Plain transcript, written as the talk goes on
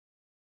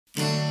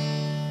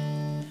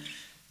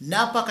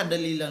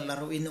Napakadali lang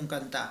laruin ng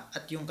kanta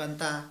at yung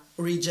kanta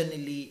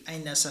originally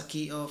ay nasa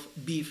key of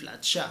B flat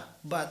siya.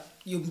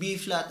 But yung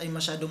B flat ay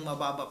masyadong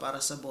mababa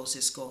para sa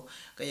boses ko.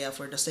 Kaya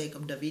for the sake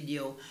of the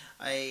video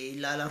ay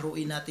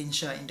lalaruin natin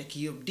siya in the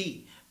key of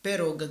D.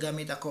 Pero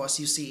gagamit ako, as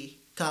you see,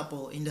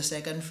 Capo in the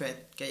 2nd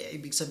fret. Kaya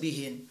ibig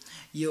sabihin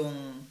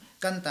yung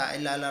kanta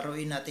ay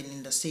lalaruin natin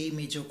in the C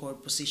Major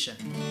Chord position.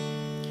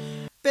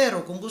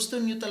 Pero kung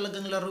gusto niyo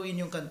talagang laruin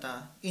yung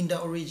kanta in the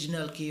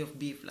original key of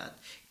B flat,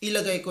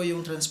 ilagay ko yung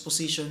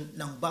transposition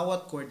ng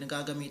bawat chord na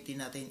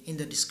gagamitin natin in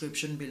the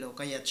description below,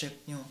 kaya check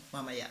nyo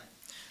mamaya.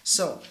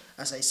 So,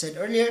 as I said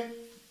earlier,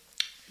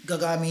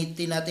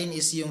 gagamitin natin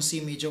is yung C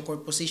major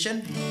chord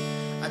position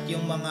at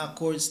yung mga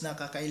chords na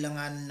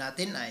kakailangan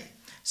natin ay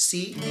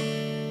C,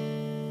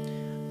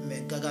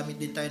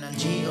 gagamit din tayo ng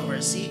G over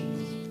C,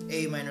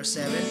 A minor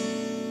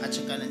 7, at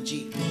saka ng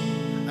G.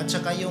 At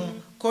saka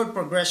yung chord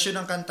progression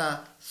ng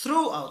kanta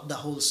throughout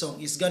the whole song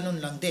is ganun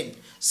lang din.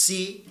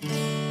 C,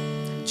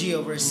 G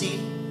over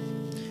C,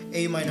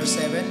 A minor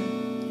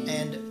 7,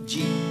 and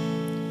G.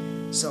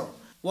 So,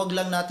 wag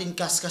lang natin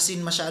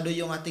kaskasin masyado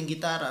yung ating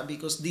gitara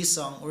because this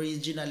song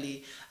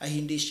originally ay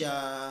hindi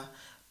siya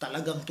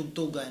talagang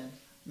tugtugan.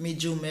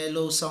 Medyo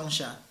mellow song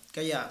siya.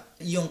 Kaya,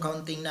 yung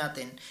counting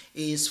natin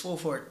is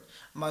 4/4.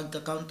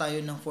 Magka-count tayo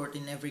ng 4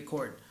 in every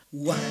chord.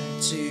 1,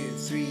 2,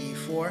 3,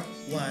 4,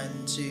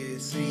 1, 2,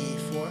 3,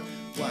 4,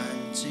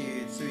 1,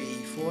 2,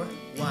 3, 4,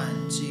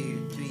 1,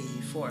 2,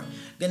 3, 4.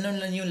 Ganun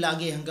lang yung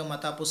lagi hanggang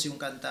matapos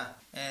yung kanta.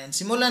 And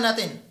simulan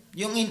natin.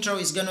 Yung intro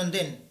is ganun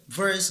din.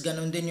 Verse,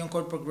 ganun din yung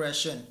chord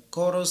progression.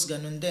 Chorus,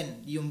 ganun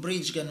din. Yung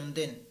bridge, ganun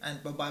din. And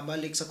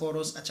babalik sa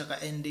chorus at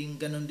saka ending,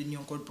 ganun din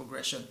yung chord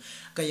progression.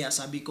 Kaya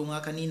sabi ko nga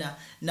kanina,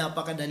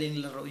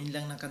 napakadaling laruin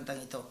lang ng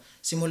kantang ito.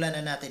 Simulan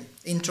na natin.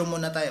 Intro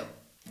muna tayo.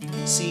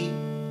 C,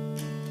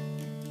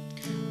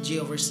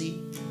 G over C,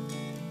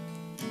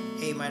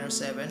 A minor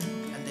 7,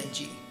 and then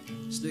G.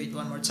 Let's do it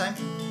one more time.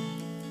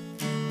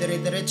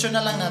 Dire-diretso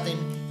na lang natin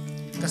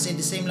kasi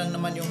the same lang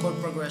naman yung chord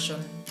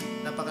progression.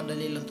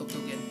 Napakadali lang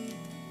tugtugin.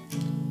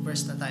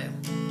 Verse na tayo.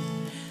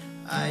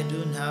 I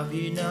don't have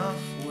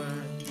enough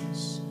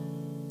words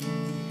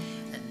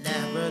and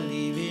never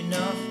live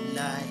enough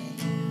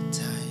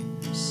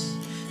lifetimes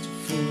to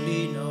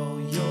fully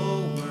know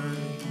your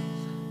worth,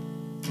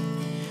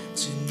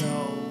 to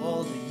know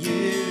all that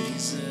you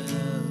deserve.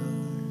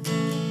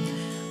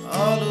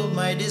 All of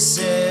my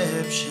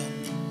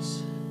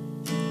deceptions,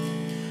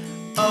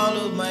 all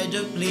of my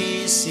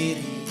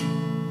duplicity,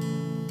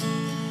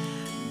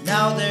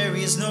 now there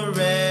is no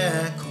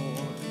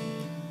record.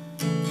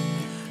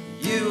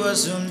 You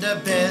assume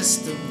the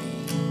best of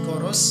me.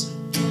 Chorus.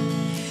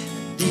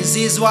 This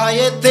is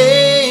why I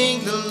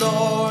thank the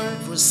Lord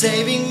for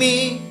saving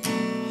me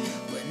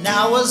when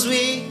I was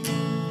weak,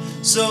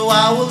 so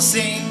I will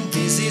sing.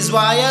 This is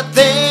why I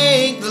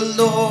thank the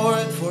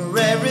Lord for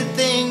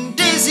everything.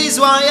 This is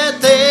why I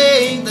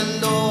thank the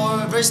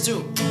Lord. Verse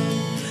 2.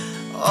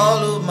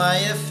 All of my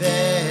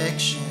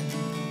affection,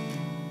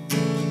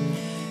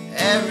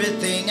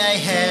 everything I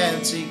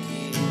have to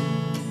give,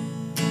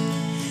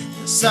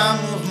 the sum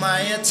of my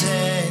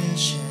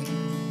attention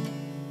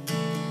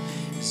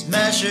is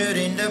measured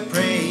in the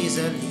praise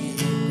I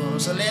live.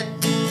 Chorus ulit.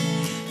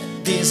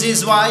 And this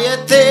is why I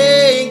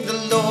thank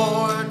the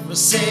Lord for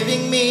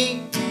saving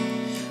me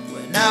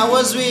when I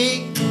was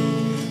weak,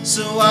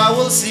 so I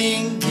will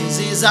sing. This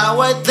is how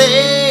I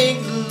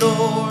thank the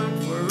Lord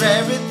for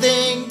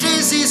everything.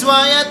 This is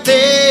why I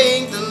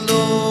thank the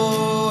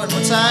Lord. One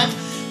more time.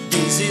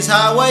 This is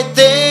how I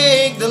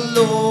thank the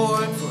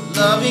Lord for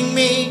loving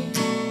me,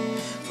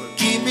 for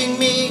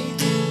keeping me,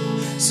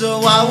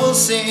 so I will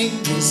sing.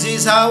 This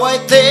is how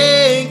I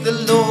thank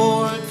the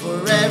Lord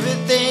for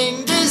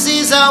everything. This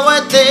is how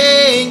I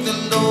thank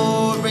the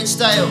Lord. Bridge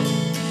style.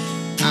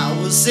 I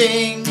will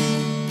sing,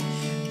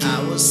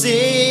 I will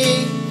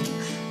sing,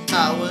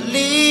 I will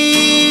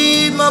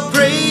leave my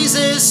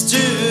praises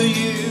to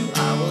you.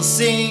 I will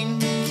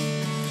sing,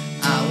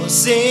 I will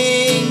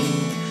sing,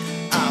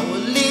 I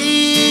will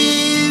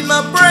leave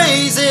my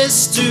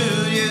praises to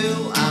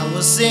you. I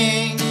will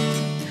sing,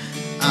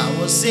 I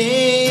will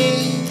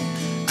sing,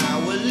 I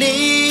will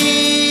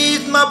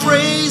leave my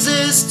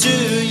praises to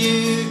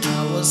you.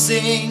 I will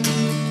sing,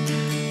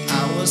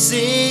 I will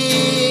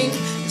sing.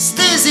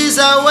 This is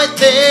how I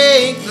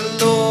thank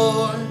the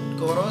Lord.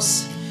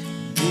 Chorus.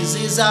 This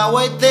is how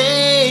I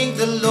thank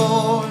the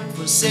Lord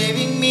for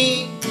saving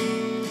me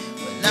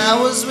when I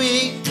was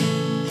weak,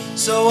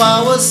 so I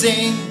will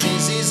sing.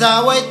 This is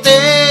how I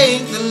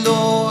thank the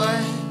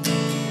Lord.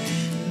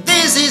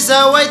 This is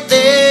how I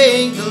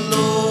thank the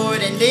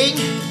Lord. Ending.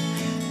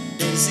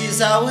 This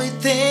is how I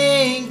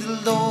thank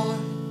the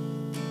Lord.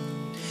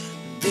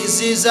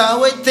 This is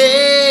how I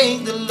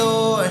thank the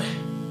Lord.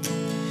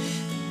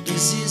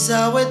 This is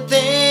how I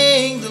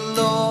thank the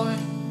Lord.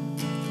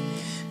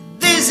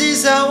 This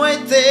is how I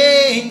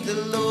thank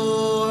the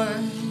Lord.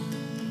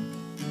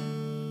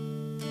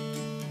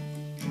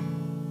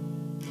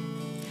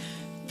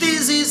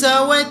 This is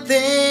how I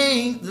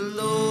thank the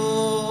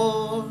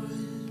Lord.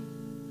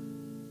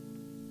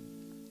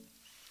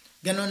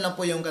 Ganun lang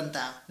po yung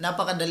kanta.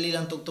 Napakadali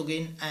lang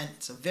tugtugin and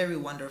it's a very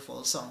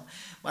wonderful song.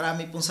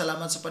 Marami pong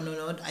salamat sa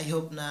panunod. I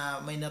hope na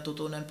may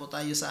natutunan po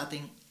tayo sa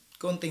ating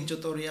konting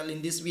tutorial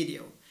in this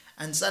video.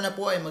 And sana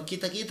po ay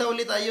magkita-kita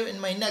ulit tayo in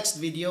my next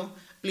video.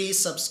 Please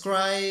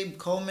subscribe,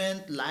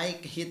 comment,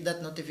 like, hit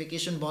that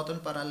notification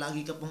button para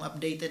lagi ka pong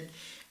updated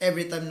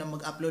every time na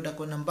mag-upload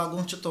ako ng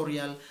bagong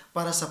tutorial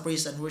para sa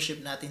praise and worship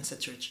natin sa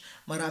church.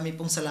 Marami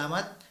pong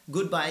salamat.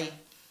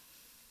 Goodbye!